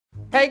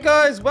Hey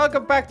guys,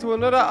 welcome back to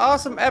another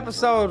awesome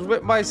episode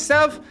with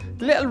myself,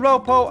 Little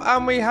RoPo,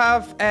 and we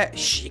have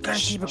shh, you gotta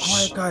keep it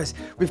quiet, guys.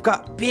 We've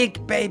got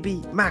Big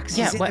Baby Max.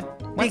 Yeah, He's in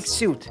a big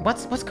suit.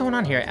 What's going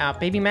on here,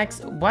 Baby Max?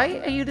 Why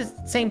are you the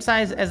same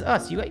size as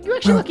us? You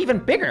actually look even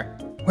bigger.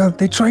 Well,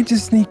 they tried to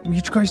sneak me.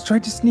 You guys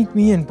tried to sneak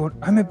me in, but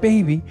I'm a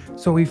baby.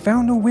 So we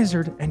found a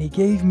wizard, and he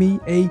gave me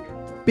a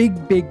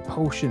big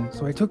potion.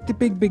 So I took the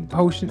big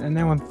potion, and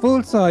now I'm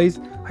full size.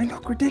 I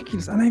look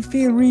ridiculous, and I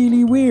feel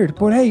really weird.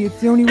 But hey,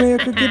 it's the only way I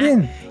could get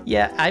in.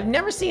 Yeah, I've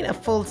never seen a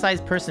full-size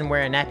person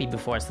wear a nappy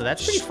before, so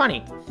that's pretty funny.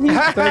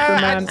 Diaper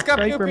man, It's got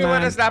diaper pew-pew with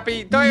man. a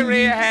snappy.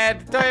 Diarrhea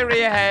head,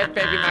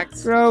 Baby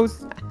Max.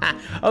 Gross.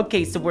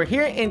 Okay, so we're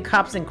here in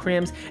Cops and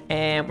Crims,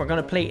 and we're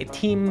gonna play a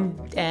team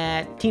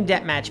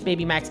deathmatch,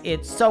 Baby Max.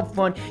 It's so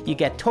fun. You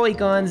get toy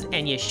guns,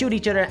 and you shoot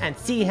each other, and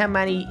see how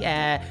many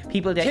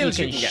people that Kills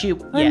you you can can get.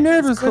 shoot. I'm Yeah,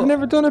 nervous. it's cool. I've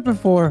never done it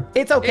before.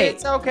 It's okay.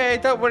 It's okay,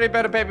 don't worry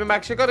about it, Baby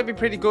Max. You're gonna be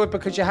pretty good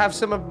because you have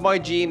some of my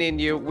gene in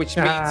you, which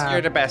means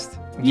you're the best.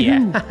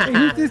 Yeah. Hey,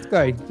 who's this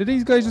guy? Did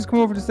these guys just come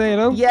over to say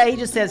hello? Yeah, he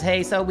just says,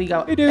 hey, so we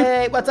go, Hey, dude.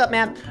 hey, what's up,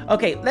 man?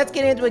 Okay, let's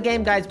get into a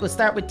game, guys. We'll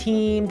start with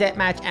team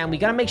deathmatch, and we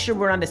gotta make sure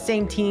we're on the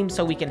same team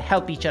so we can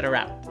help each other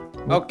out.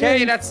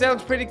 Okay, that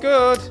sounds pretty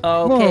good. Okay.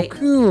 Oh,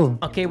 cool.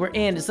 Okay, we're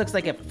in. This looks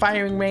like a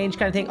firing range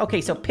kind of thing.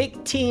 Okay, so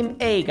pick team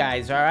A,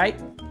 guys, all right?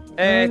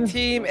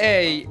 Team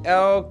A.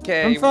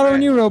 Okay. I'm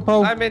following you,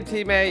 RoPo. I'm in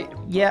Team A.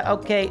 Yeah,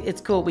 okay, it's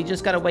cool. We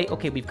just gotta wait.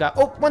 Okay, we've got,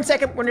 oh, 1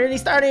 second. We're nearly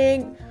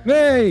starting.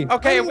 Hey.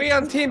 Okay, are we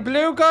on Team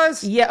Blue,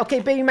 guys? Yeah,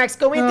 okay, Baby Max,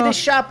 go into Oh. the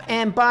shop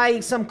and buy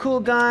some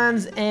cool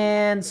guns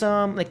and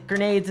some, like,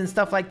 grenades and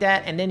stuff like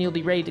that, and then you'll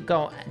be ready to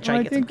go and try I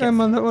to get some think kills. I'm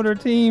on the other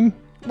team.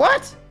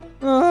 What?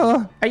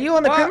 Oh, Are you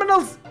on the What?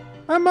 criminals?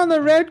 I'm on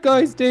the red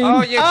guys team.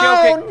 Oh, you're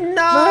Oh, joking.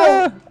 no!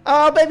 Ah.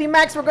 Oh, Baby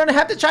Max, we're gonna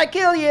have to try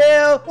kill you!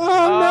 Oh,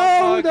 my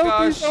no, don't be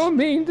gosh. so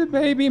mean to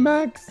Baby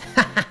Max.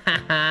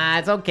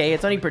 It's okay,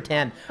 it's only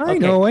pretend. I Okay.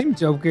 know, I'm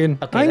joking.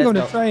 Okay, I'm let's going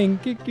to go. try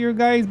and kick your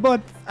guys'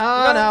 butts.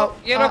 Oh, no.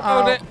 You're not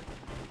Uh-oh. doing it.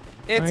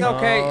 It's I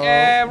okay.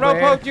 know.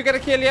 RoPo, Where? did you get a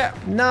kill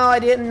yet? No, I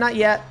didn't, not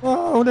yet.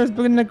 Oh, there's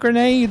been the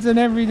grenades and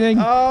everything.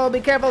 Oh, be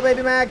careful,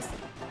 Baby Max.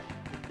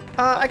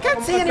 I can't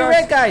Oh see my any gosh.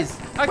 red guys.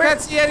 I Where-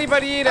 can't see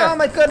anybody either. Oh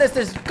my goodness,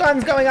 there's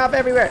guns going off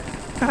everywhere.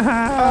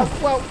 Oh,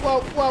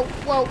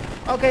 whoa.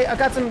 Okay, I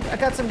got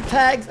some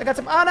tags.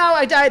 Oh no,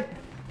 I died.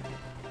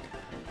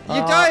 You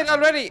died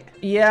already.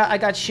 Yeah, I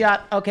got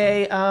shot.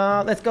 Okay,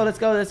 let's go.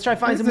 Let's try to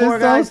find This some more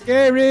is so guys.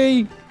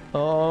 scary.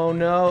 Oh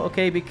no.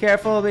 Okay, be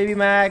careful, Baby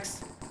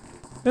Max.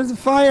 There's a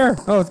fire.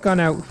 Oh, it's gone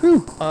out.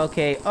 Whew.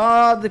 Okay.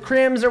 Oh, the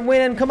Crims are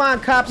winning. Come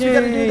on, cops, we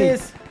gotta do Yay.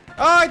 this.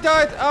 Oh, I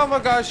died. Oh my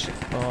gosh.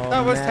 Oh,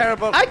 That was man.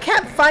 terrible. I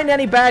can't find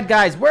any bad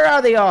guys. Where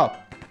are they all?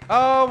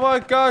 Oh my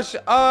gosh.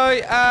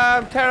 I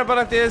am terrible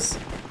at this.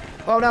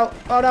 Oh no.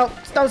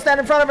 Don't stand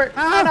in front of her.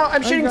 Ah, Oh no,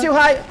 I'm I shooting got- too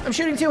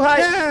high.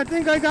 Yeah, I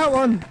think I got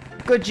one.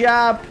 Good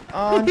job.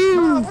 Oh,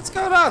 Oh, what's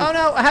going on? oh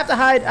no, I have to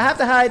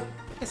hide.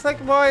 It's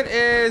like mine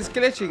is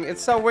glitching.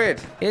 It's so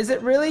weird. Is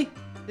it really?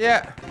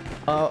 Yeah.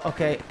 Oh,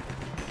 okay.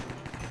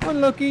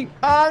 Unlucky.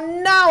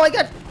 Oh no, I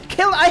got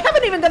killed. I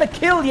haven't even got a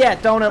kill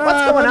yet, Donut.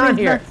 What's going on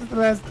here? Max is the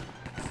best.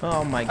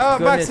 Oh my Oh,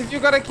 goodness. Max, if you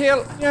got a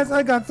kill. Yes,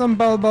 I got some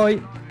ball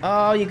boy.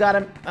 Oh, you got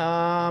him.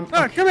 Oh,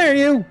 come here,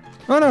 you.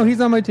 Oh no,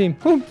 he's on my team.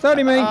 Oh,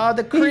 sorry, mate. Oh,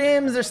 the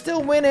Crims are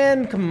still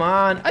winning. Come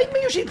on. I'm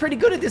usually pretty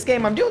good at this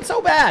game. I'm doing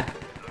so bad.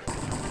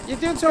 You're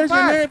doing so You're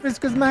bad. nervous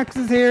because Max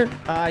is here.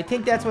 I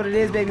think that's what it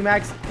is, Baby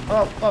Max.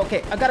 Oh,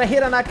 okay. I got a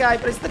hit on that guy,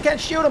 but I still can't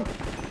shoot him.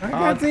 I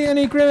can't see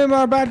any criminal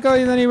or bad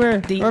guys anywhere.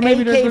 The Or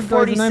maybe there's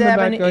good guys and I'm a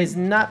bad AK-47 guy. is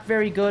not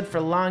very good for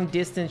long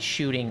distance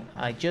shooting.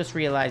 I just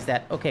realized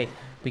that. Okay,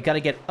 we got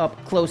to get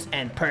up close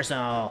and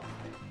personal.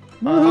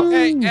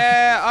 Okay,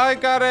 I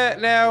got it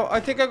now. I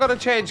think I got to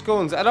change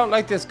guns. I don't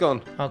like this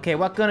gun. Okay,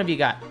 what gun have you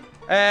got?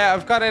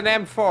 I've got an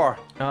M4.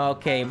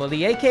 Okay, well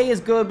the AK is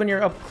good when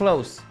you're up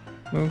close.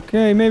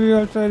 Okay, maybe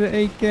I'll try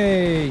the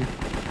AK.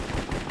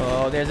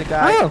 Oh, there's a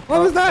guy. Oh,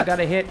 what was that? I got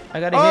a hit.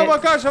 Oh my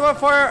gosh, I'm on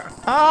fire.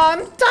 Oh,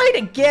 I'm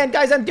dying again,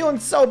 guys. I'm doing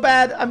so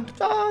bad.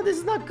 Oh, this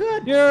is not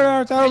good.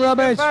 You're so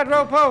rubbish. Bad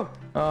RoPo.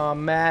 Oh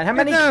man, how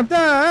Get many? down,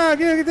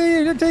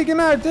 down. Take him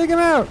out. Take him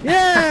out.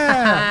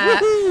 Yeah.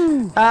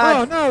 Woohoo.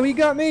 Oh no, he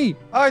got me.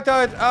 I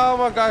died. Oh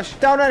my gosh.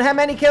 Donut, how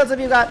many kills have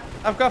you got?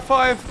 I've got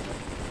 5.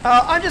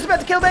 Oh, I'm just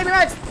about to kill Baby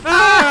Max.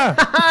 Ah!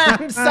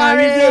 I'm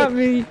sorry. You got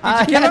me.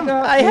 I kill him?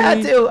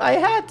 had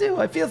to.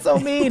 I feel so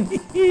mean.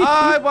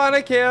 I want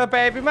to kill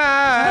Baby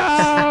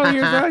Max. Oh,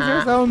 you guys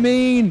are so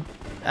mean.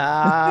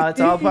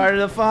 It's all part of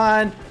the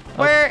fun.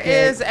 Where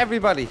Okay. is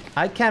everybody?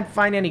 I can't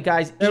find any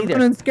guys They're either.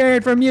 running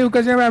scared from you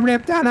because you're a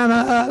ripped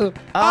animal.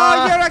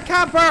 Oh, you're a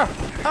camper.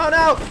 Oh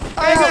no!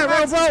 Take Oh, it,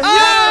 RoPo.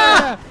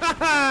 Ah!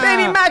 Yeah.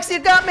 Baby Max, you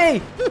got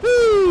me!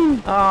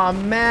 Woohoo. Oh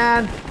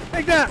man!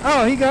 Take that.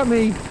 Oh, he got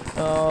me.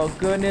 Oh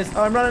goodness!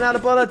 Oh, I'm running out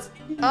of bullets.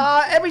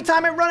 Every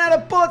time I run out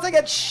of bullets, I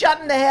get shot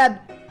in the head.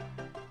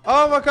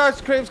 Oh my gosh,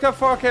 Cream's got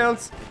 4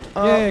 kills.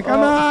 Yeah, come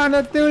on,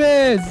 let's do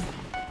this.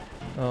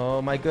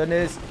 Oh my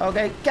goodness.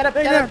 Okay, get up,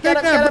 Take get up, that, get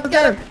up, take get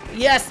that, up, get up.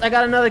 Yes, I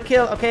got another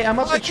kill. Okay, I'm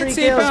up I to can 3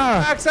 see kills.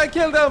 Max. I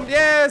killed him.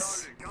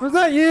 Yes. Was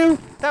that you?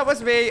 That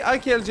was me. I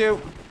killed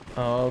you.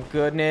 Oh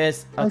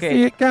goodness. I see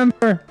Okay. it,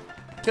 camper.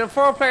 Kill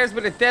 4 players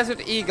with a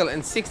Desert Eagle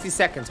in 60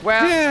 seconds.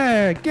 Well,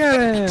 Yeah, get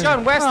him.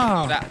 John West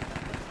Oh. did that.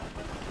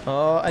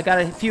 Oh, I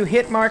got a few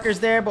hit markers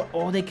there, but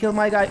oh, they killed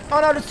my guy.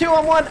 Oh no, there's 2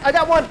 on 1. I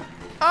got 1.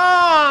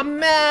 Oh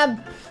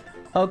man.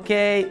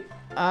 Okay.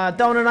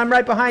 Donut, I'm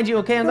right behind you.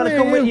 Okay, I'm gonna Where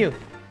come are with you? you.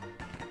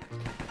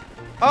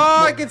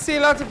 Oh, I can see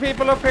lots of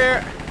people up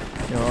here.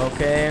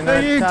 Okay, I'm Hey,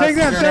 gonna you toss take a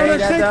that, grenade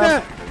Donut, at take them.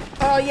 that.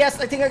 Oh yes,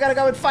 I think I gotta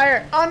go with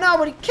fire. Oh no,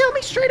 but he killed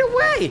me straight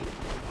away.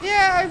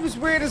 Yeah, it was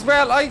weird as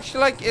well.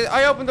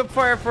 I opened up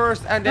fire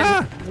first, and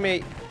then it was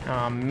me.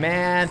 Oh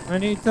man. I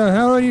need to.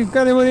 How are you?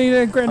 We need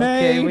a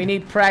grenade. Okay, we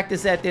need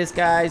practice at this,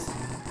 guys.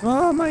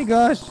 Oh my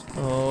gosh.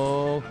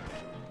 Oh.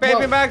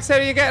 Baby Whoa. Max, how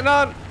are you getting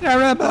on?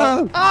 Terrible.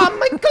 Oh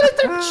my goodness,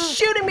 they're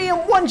shooting me in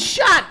 1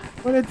 shot.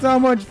 But it's so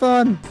much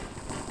fun.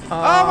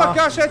 Oh my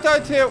gosh, I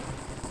died too.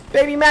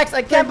 Baby Max,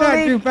 I can't Take that,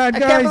 you believe bad I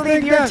guys, can't believe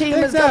take your that, team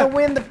take is gonna that.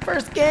 win the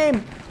first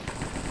game.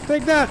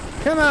 Take that.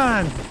 Come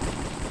on.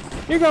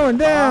 You're going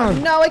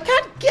down. No, I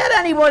can't get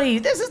anybody.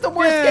 This is the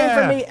worst game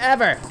Yeah. for me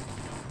ever.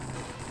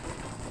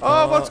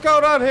 Oh, what's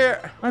going on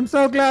here? I'm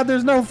so glad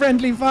there's no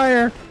friendly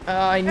fire.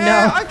 I know.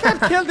 Yeah, I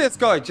can't kill this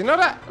guy. Do you know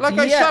that? Like,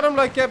 I Yeah. shot him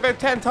like about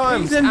 10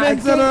 times. He's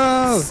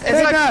invincible. it's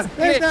Take like that. it's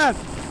Take glitched. that.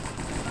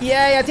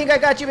 Yeah, I think I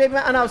got you, baby.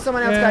 Oh no,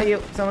 someone else Yeah. got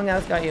you. Someone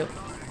else got you.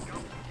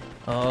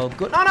 Oh,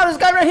 good. Oh no, this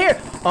guy right here.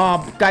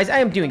 Oh, guys, I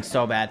am doing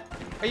so bad.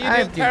 Are you I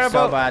am doing doing so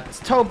terrible? bad.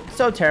 It's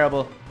so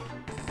terrible.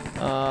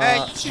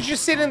 You should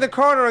just sit in the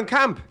corner and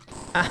camp.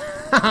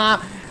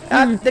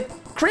 The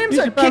Crims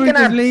You are should probably kicking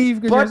our just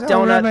leave 'cause butt, you're so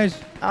Donut. rubbish.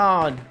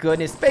 Oh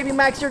goodness, baby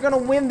Max, you're gonna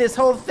win this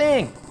whole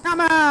thing. Come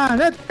on.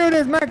 Let's do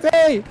this, Max.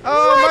 Hey.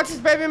 Oh, What? Max's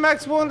Baby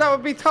Max won. That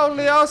would be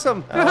totally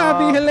awesome. That'd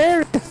be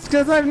hilarious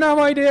because I've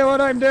no idea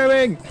what I'm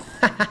doing.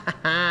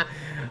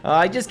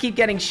 I just keep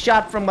getting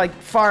shot from like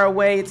far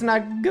away. It's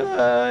not I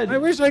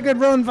good. wish I could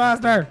run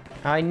faster.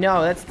 I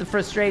know, that's the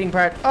frustrating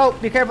part. Oh,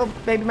 be careful,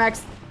 baby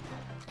Max.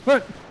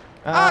 But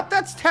Ah,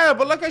 that's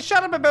terrible. Like, I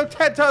shot him about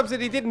 10 times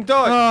and he didn't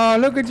die. oh,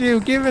 look at you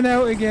giving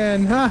out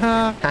again.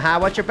 Haha. Haha,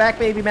 watch your back,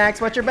 baby Max.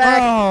 Watch your back.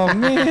 Oh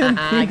man,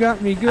 you got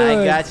me good.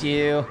 I got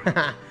you.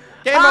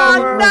 Game Oh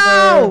over.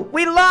 no!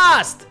 We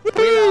lost!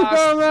 Woo, lost.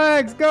 go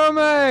Max, go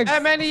Max. How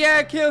many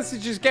kills did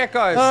you just get,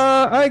 guys?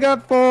 I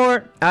got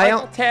 4. I I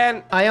got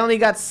 10. only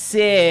got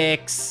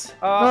 6.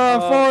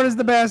 Uh-oh. 4 is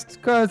the best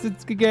because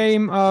it's a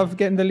game of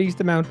getting the least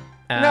amount.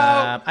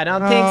 I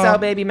don't think so, Oh.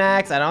 baby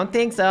Max. I don't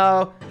think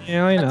so.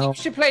 Yeah, I I know. think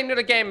we should play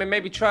another game and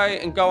maybe try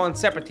and go on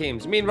separate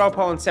teams. Me and RoPo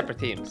on separate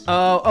teams.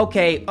 Oh,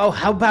 okay. Oh,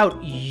 how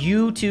about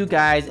you 2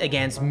 guys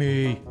against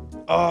me?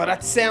 Oh,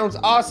 that sounds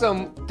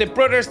awesome. The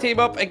brothers team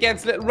up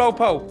against little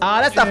RoPo.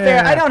 That's not fair.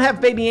 Yeah. I don't have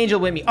Baby Angel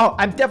with me. Oh,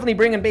 I'm definitely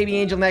bringing Baby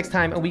Angel next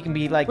time, and we can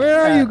be like.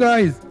 Where are you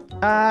guys?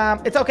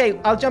 It's okay.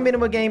 I'll jump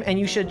into a game, and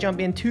you should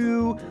jump in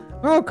too.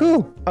 Oh,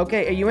 cool.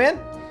 Okay, are you in?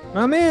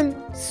 I'm in.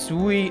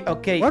 Sweet.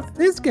 Okay. What's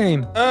this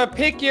game?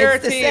 Pick your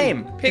It's the team.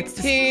 same. Pick It's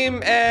the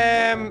team.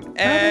 How do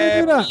I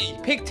do that? B.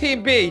 Pick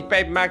team B,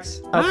 baby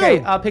Max. Okay,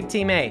 Ow. I'll pick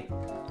Team A.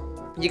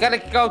 You gotta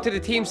go to the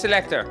team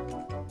selector.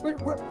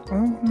 What?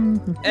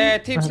 Oh,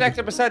 Team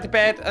selector beside the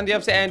bed on the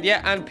opposite end,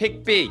 yeah, and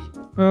pick B.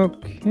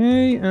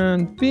 okay,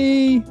 and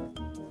B.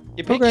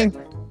 You pick Okay, it.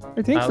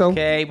 I think so.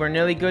 Okay, we're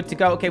nearly good to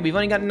go. Okay, we've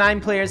only got 9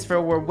 players,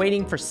 we're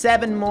waiting for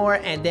 7 more,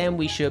 and then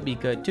we should be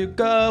good to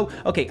go.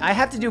 Okay, I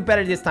have to do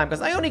better this time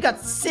because I only got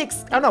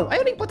 6. Oh no,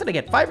 what did I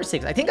get? 5 or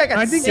 6? I think I got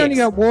 6. I think you only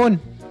got 1.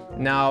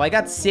 No, I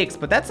got 6,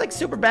 but that's like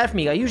super bad for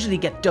me. I usually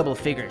get double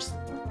figures.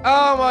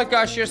 Oh my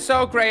gosh, you're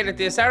so great at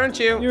this, aren't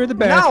you? You're the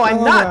best. No, I'm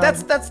Oh, not. wow.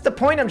 That's the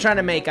point I'm trying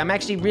to make. I'm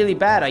actually really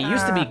bad. I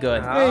used to be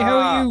good. Hey, how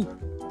are you?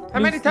 How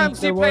many times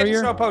do you play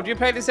this, RoPo? Do you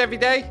play this every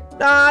day?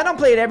 I don't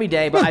play it every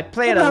day, but I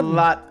play it What a happened?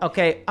 lot.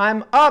 Okay,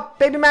 I'm up.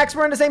 Baby Max,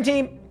 we're on the same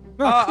team.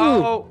 Oh, cool.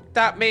 Oh,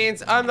 that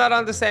means I'm not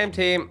on the same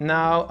team.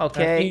 No, That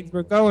okay. means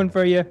we're going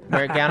for you.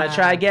 We're gonna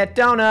try get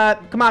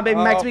Donut. Come on,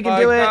 Baby Max, we can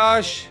do it.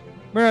 Gosh.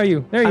 Where are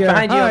you? There I'm you are.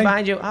 behind you, Hi. I'm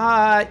behind you.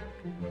 Hi.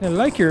 I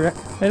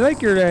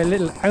like your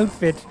little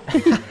outfit.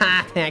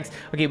 Thanks.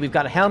 Okay, we've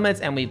got helmets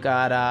and we've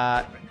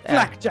got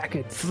Flak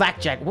jackets.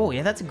 flak jacket. Whoa,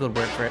 yeah, that's a good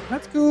word for it.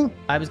 That's cool.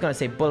 I was gonna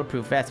say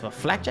bulletproof vest, but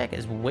flak jacket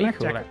is way Flak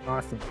cooler. jacket.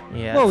 Awesome.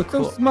 Yeah. Whoa, that's it's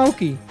cool. so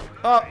smoky.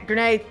 Oh,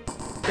 grenade.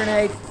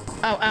 Grenade.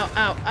 Ow, ow,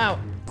 ow, ow.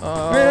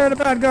 Where Oh, are the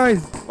bad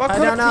guys? What I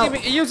kind don't know. of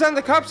team? Are you on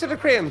the cops or the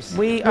crims?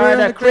 we We're are on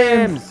the the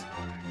Crims. Crims.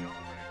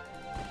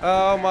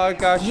 Oh my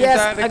gosh, you're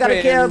Yes, the I got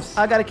a kill. crims.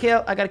 I got a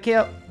kill. I got a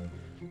kill.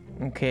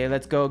 Okay,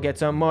 let's go get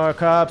some more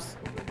cops.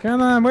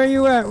 Come on, where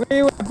you at? Where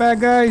you at, bad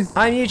guys?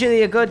 I'm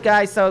usually a good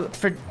guy, so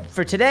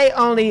for today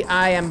only,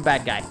 I am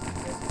bad guy.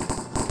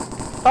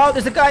 Oh,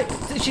 there's a guy.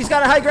 She's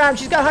got a high ground.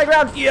 She's got high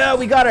ground. Yeah,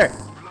 we got her.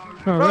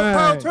 All RoPo,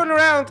 right. turn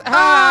around.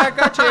 Ah, I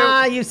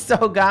got you. You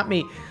so got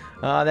me.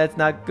 Oh, that's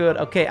not good.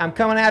 Okay, I'm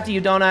coming after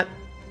you, Donut.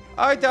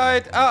 I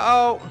died.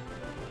 Uh-oh.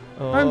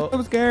 I'm Oh,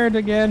 so scared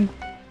again.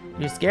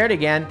 you're scared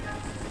again.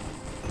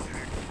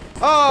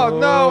 Oh,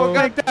 no.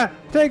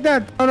 Take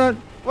that, Donut.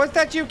 Was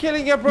that you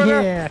killing your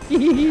brother? Yeah.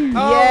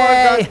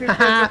 Oh, Yay! my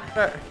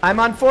gosh. I'm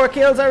on 4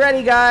 kills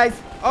already, guys.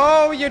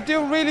 Oh, you're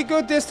doing really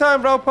good this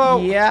time,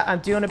 RoPo. Yeah, I'm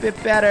doing a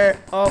bit better.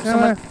 Oh,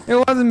 someone. It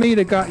wasn't me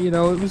that got you,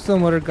 though. It was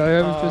some other guy.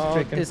 I was just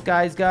tricking. This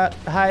guy's got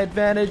high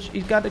advantage.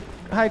 He's got the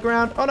high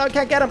ground. Oh, no, I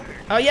can't get him.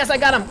 Oh, yes, I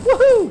got him.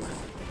 Woohoo!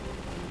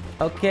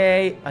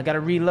 Okay, I gotta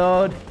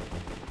reload.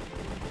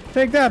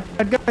 Take that,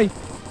 bad guy.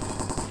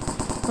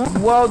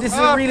 Whoa, this is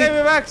a really,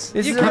 Baby Max,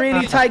 this you is a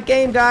really tight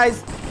game,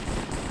 guys.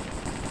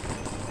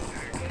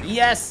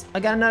 Yes, I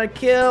got another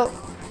kill.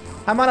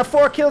 I'm on a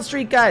 4 kill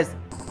streak, guys.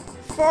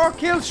 4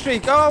 kill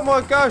streak. Oh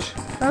my gosh.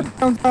 That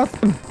sounds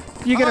awesome.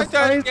 You get a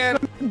prize. again.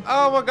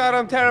 Oh my god,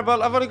 I'm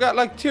terrible. I've only got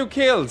like 2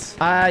 kills.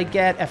 I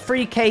get a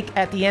free cake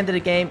at the end of the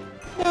game.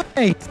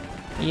 Nice.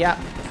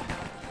 Yeah.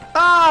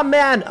 Oh,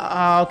 man.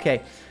 Oh,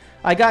 okay.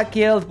 I got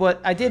killed, but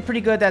I did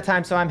pretty good that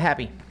time, so I'm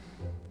happy.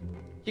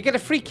 You get a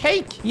free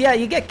cake. Yeah,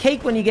 you get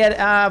cake when you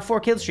get 4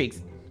 kill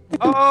streaks.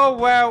 Oh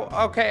wow.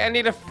 Okay, I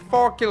need a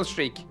 4 kill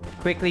streak.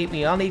 Quickly,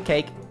 we all need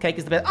cake. Cake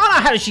is the best. Oh,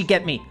 no, how did she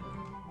get me?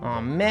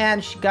 Oh,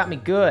 man, she got me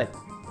good.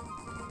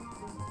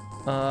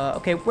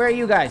 Okay, where are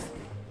you guys?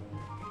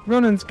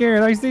 Running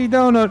scared. I see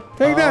Donut.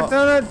 Take that,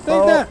 Donut. Take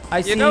that.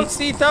 I see. You don't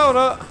see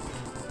Donut.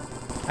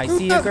 I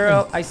see a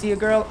girl. I see a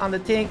girl on the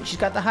thing. She's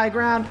got the high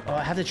ground. Oh,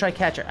 I have to try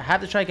catch her. I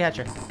have to try catch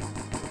her.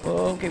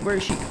 Okay, where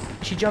is she?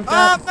 She jumped Oh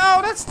out.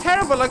 no, that's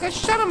terrible. Like I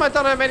shot him. I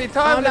don't know how many Oh,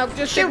 times. no, It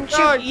just didn't shoot.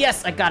 die.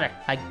 Yes, I got her.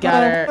 I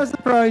got her. What a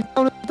surprise.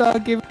 Donut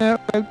dog giving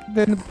out.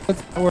 Then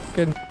it's not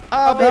working.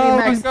 Oh, baby Oh,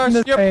 Max. Gosh,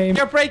 the same.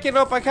 you're breaking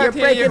up. I You're can't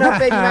hear breaking you. up,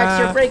 baby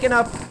Max. You're breaking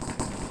up.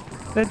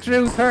 The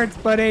truth hurts,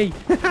 buddy.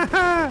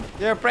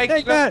 You're breaking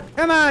Take up. that.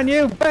 Come on,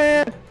 you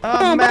bad. Oh,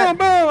 boom, man. boom,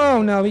 boom.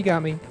 Oh, no, he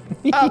got me.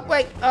 Oh,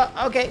 wait.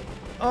 Okay.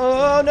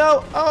 Oh,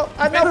 no. Oh,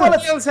 I've How no many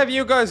bullets. kills have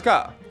you guys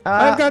got?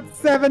 I've got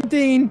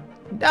 17.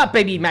 Oh,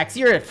 baby Max,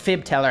 you're a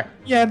fib teller.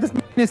 Yeah, this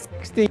is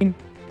 16.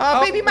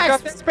 Oh, baby my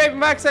Max. God, this Baby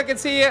Max, I can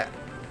see you.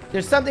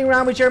 There's something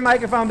wrong with your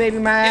microphone, baby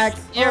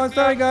Max. You're Oh,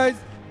 sorry, guys.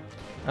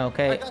 I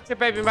Okay. got you,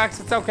 Baby Max.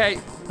 It's okay.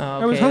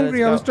 I was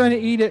hungry. I was trying to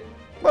eat it.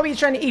 What were you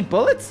trying to eat?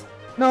 Bullets?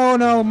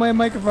 No, my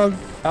microphone.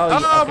 Oh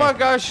okay. my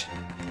gosh.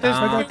 There's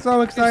I got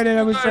so excited.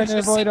 I was trying to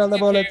avoid all the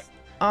bullets.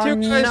 Oh, Two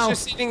guys no.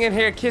 just sitting in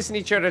here kissing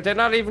each other. They're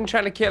not even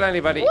trying to kill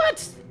anybody.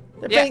 What?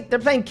 They're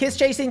playing kiss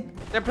chasing?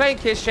 They're playing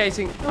kiss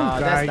chasing. Oh,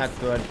 that's guys. not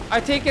good.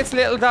 I think it's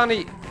little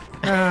Donny.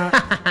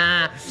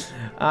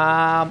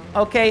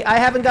 Okay, I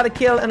haven't got a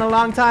kill in a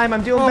long time.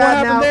 I'm doing Oh, what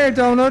bad happened now. there,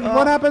 Donut?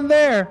 What happened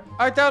there?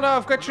 I don't know.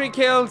 I've got 3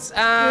 kills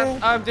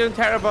and I'm doing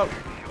terrible.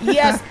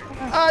 Yes.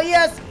 Oh,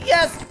 yes,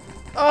 yes.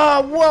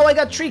 Oh, whoa, I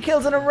got 3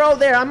 kills in a row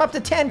there. I'm up to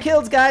 10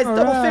 kills, guys. All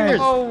Double right. fingers.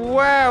 Oh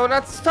wow,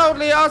 that's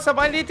totally awesome.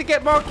 I need to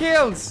get more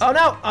kills. Oh,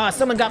 no.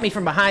 Someone got me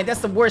from behind.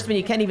 That's the worst when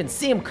you can't even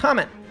see him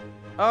coming.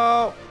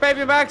 Oh,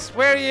 Baby Max,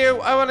 where are you?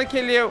 I want to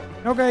kill you.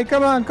 Okay,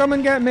 come on, come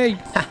and get me.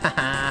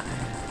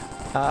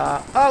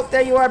 Oh,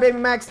 there you are, baby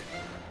Max.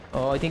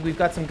 Oh, I think we've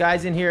got some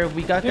guys in here.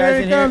 We got guys Here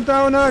in you here.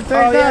 come, Donut. Take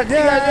Oh, that.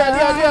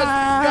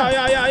 yeah.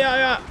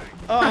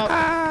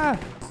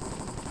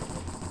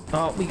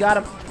 Oh, we got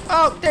him.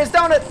 Oh, there's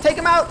Donut. Take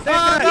him out.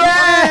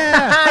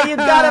 Yeah! You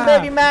got him,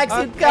 baby Max.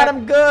 You got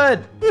him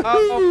good.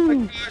 Oh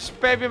my gosh,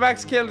 Baby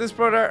Max killed his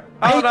brother.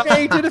 Oh no.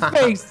 AK to the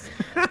face.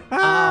 Oh,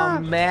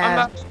 I'm man.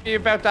 not happy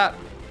about that.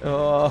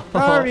 Oh.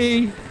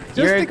 Sorry.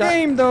 Just a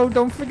game, though.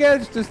 Don't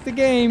forget, it's just a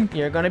game.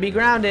 You're going to be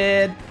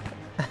grounded.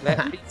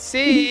 Let me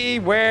see.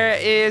 Where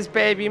is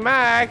Baby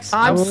Max?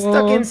 I'm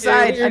stuck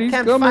inside. Here, I he's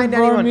can't coming find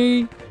for anyone.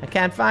 me. I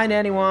can't find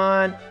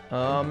anyone.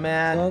 Oh,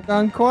 man. Well,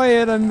 gone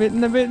quiet. I'm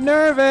getting a bit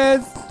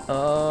nervous.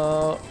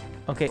 Oh,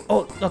 okay. Oh,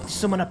 look, there's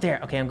someone up there.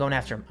 Okay, I'm going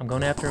after him.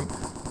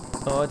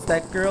 Oh, it's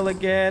that girl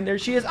again. There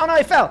she is. Oh, no,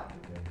 I fell.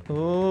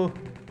 Oh,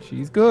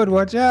 She's good.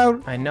 Watch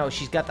out. I know.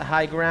 She's got the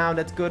high ground.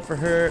 That's good for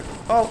her.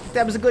 Oh,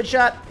 that was a good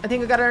shot. I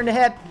think I got her in the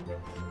head.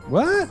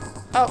 What?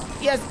 Oh,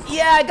 yes.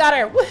 Yeah, I got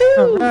her. All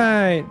Woohoo.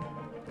 right.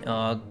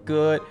 Oh,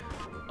 good.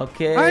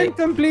 Okay. I'm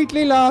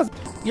completely lost.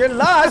 You're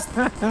lost.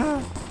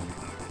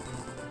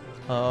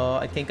 Oh,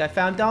 I think I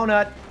found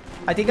Donut.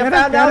 I think I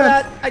found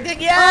Donut. I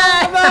think,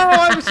 yeah. Oh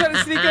no, I was trying to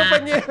sneak up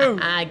on you.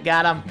 I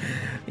got him.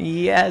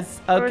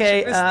 Yes.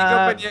 Okay. I was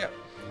trying to sneak up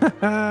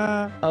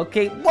on you.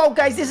 Okay. Whoa,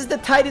 guys, this is the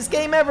tightest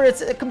game ever.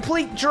 It's a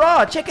complete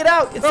draw. Check it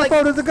out. It's like.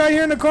 Oh, there's a guy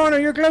here in the corner.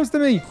 You're close to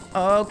me.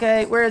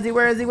 Okay. Where is he?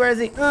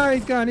 Oh,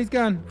 he's gone. He's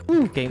gone.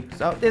 Okay.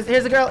 So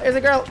here's a girl.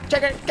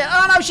 Check her.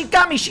 Oh no, she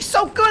got me. She's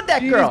so good. That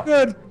girl. She's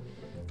good.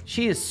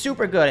 She is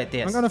super good at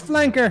this. I'm gonna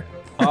flank her.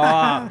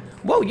 Oh.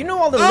 Whoa, you know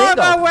all the Oh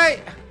lingo. no,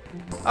 wait.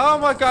 Oh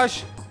my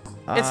gosh.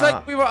 It's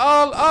like we were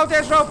all. Oh,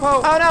 there's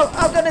RoPo. Oh no.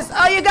 Oh goodness.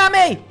 Oh, you got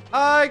me.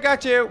 I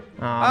got you.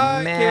 Oh,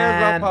 I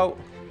man. killed RoPo.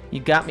 You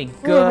got me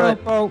good.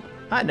 Oh,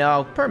 I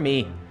know. Per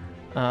me.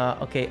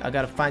 Okay. I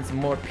gotta find some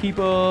more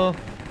people.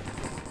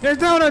 there's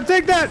Donut.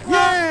 Take that.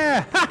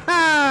 Yeah. Ha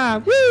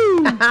ha.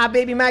 Woo. Haha,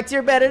 baby Max,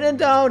 you're better than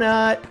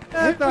Donut.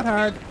 That's not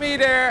hard. Me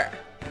there.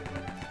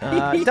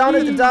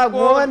 Donut the dog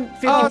won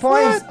 50 Oh,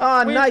 points. what?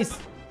 Oh, We- nice.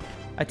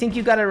 I think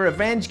you got a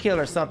revenge kill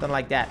or something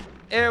like that.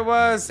 It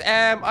was,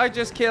 I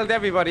just killed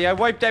everybody. I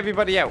wiped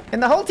everybody out.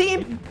 And the whole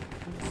team?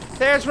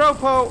 There's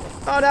RoPo.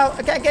 Oh no,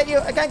 I can't get you.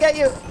 I can't get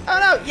you. Oh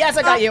no, yes,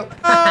 I got you.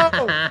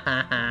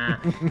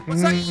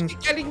 Was I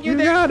getting you You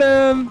there? got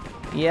him.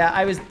 Yeah,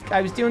 I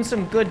was doing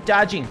some good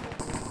dodging.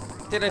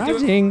 Did I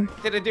Dodging.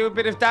 do a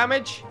bit of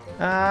damage?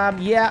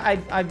 Yeah,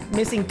 I'm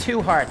missing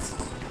 2 hearts.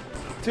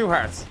 2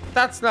 hearts.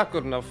 That's not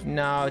good enough.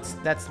 No,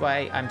 that's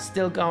why I'm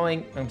still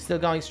going. I'm still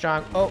going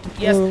strong. Oh,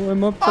 yes. Oh,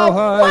 I'm up so Oh,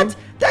 high. what?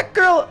 That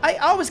girl, I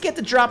always get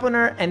the drop on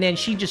her, and then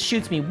she just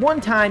shoots me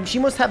one time. She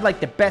must have, like,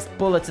 the best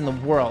bullets in the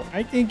world.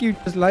 I think you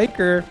just like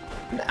her.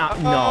 Oh,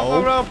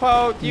 No,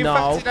 RoPo, do you No.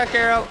 fancy that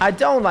girl? I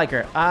don't like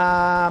her.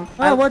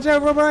 Oh, watch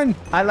out, Robin.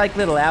 I like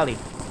little Allie.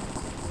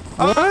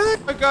 Oh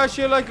my gosh,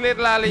 you like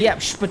little Ali. Yeah,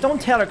 but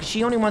don't tell her, because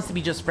she only wants to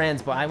be just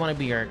friends, but I want to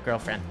be her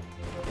girlfriend.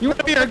 You want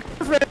to be her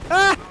girlfriend?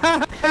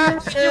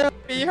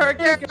 Be her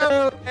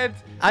girlfriend.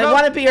 I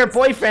want to be her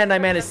boyfriend, I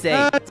meant to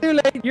say. Too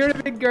late. You're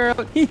the big girl.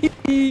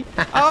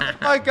 Oh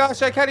my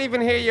gosh, I can't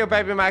even hear you,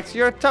 Baby Max.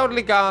 You're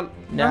totally gone.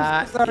 Nah,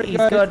 I'm so sorry, he's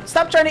guys. good.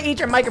 Stop trying to eat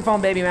your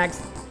microphone, Baby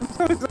Max. I'm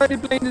so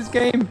excited playing this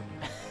game.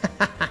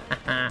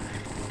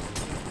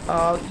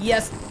 Oh,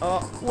 yes. Oh,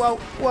 whoa,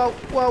 whoa,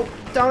 whoa.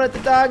 Donut the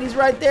dog, he's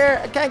right there.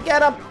 I can't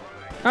get him.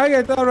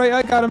 It's all right.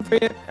 I got him for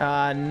you.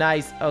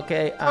 Nice.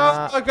 Okay.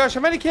 Oh my gosh,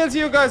 how many kills are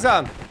you guys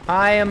on?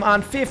 I am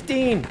on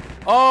 15.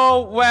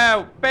 Oh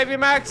wow, Baby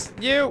Max,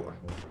 you.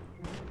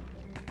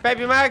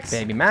 Baby Max.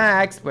 Baby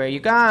Max, where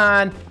you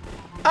gone?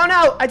 Oh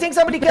no, I think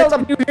somebody killed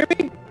him. You hear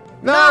me?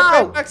 No,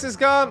 No. Baby Max is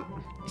gone.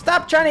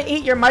 Stop trying to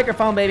eat your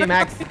microphone, Baby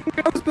Max.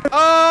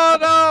 Oh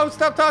no,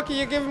 stop talking,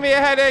 you're giving me a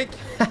headache.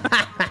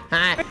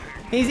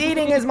 He's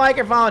eating his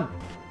microphone.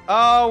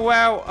 Oh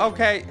wow,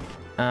 okay.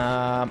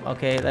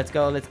 Okay, let's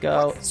go, let's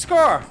go.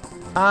 Score.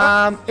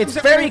 It's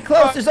very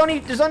close. There's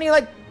only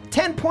like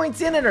 10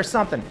 points in it or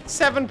something.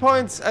 7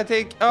 points, I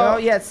think. Oh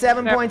yeah, it's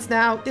 7 points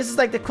now. This is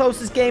like the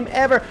closest game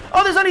ever.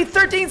 Oh, there's only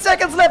 13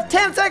 seconds left.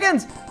 10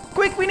 seconds.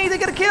 Quick, we need to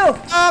get a kill.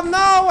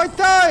 No, I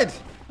died.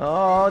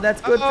 Oh,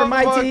 that's good for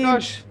my team.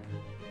 Gosh.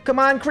 Come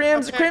on,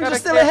 Crims. Okay, Crims gotta are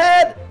still kill.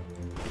 ahead.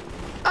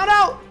 Oh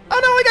no. Oh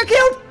no, I got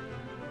killed.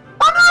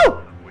 Oh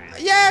no.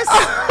 Yes.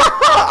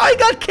 I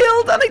got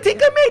killed, and I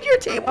think I made your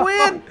team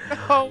win.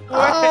 No way.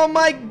 Oh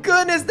my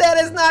goodness, that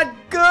is not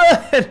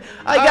good.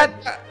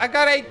 I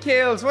got 8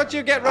 kills. What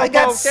you get, RoPo? I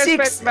got There's 6.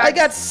 Baby Max. I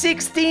got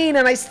 16,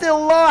 and I still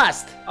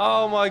lost.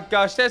 Oh my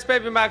gosh, there's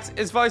Baby Max.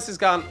 His voice is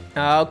gone.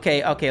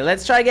 Okay.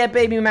 Let's try to get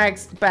Baby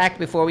Max back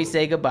before we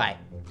say goodbye.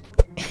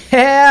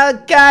 Yeah,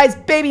 guys,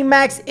 Baby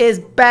Max is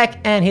back,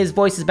 and his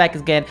voice is back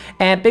again.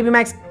 And Baby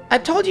Max,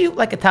 I've told you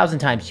like 1,000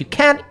 times, you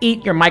can't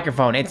eat your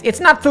microphone. It's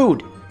not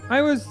food.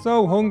 I was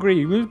so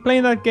hungry. We were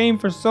playing that game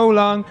for so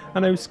long,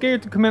 and I was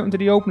scared to come out into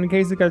the open in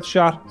case I got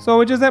shot.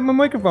 So I just had my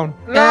microphone.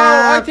 No,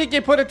 I think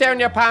you put it down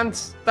your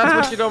pants. That's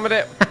what you done with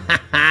it.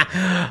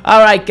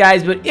 Alright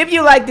guys, but if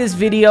you like this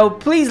video,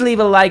 please leave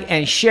a like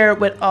and share it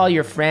with all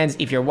your friends.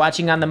 If you're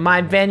watching on the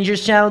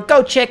MineVengers channel,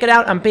 go check it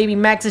out on Baby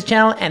Max's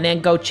channel, and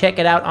then go check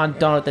it out on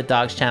Donut the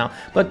Dog's channel.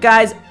 But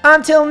guys,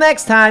 until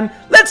next time,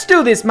 let's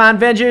do this,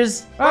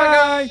 MineVengers! Bye,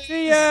 guys.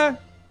 See ya.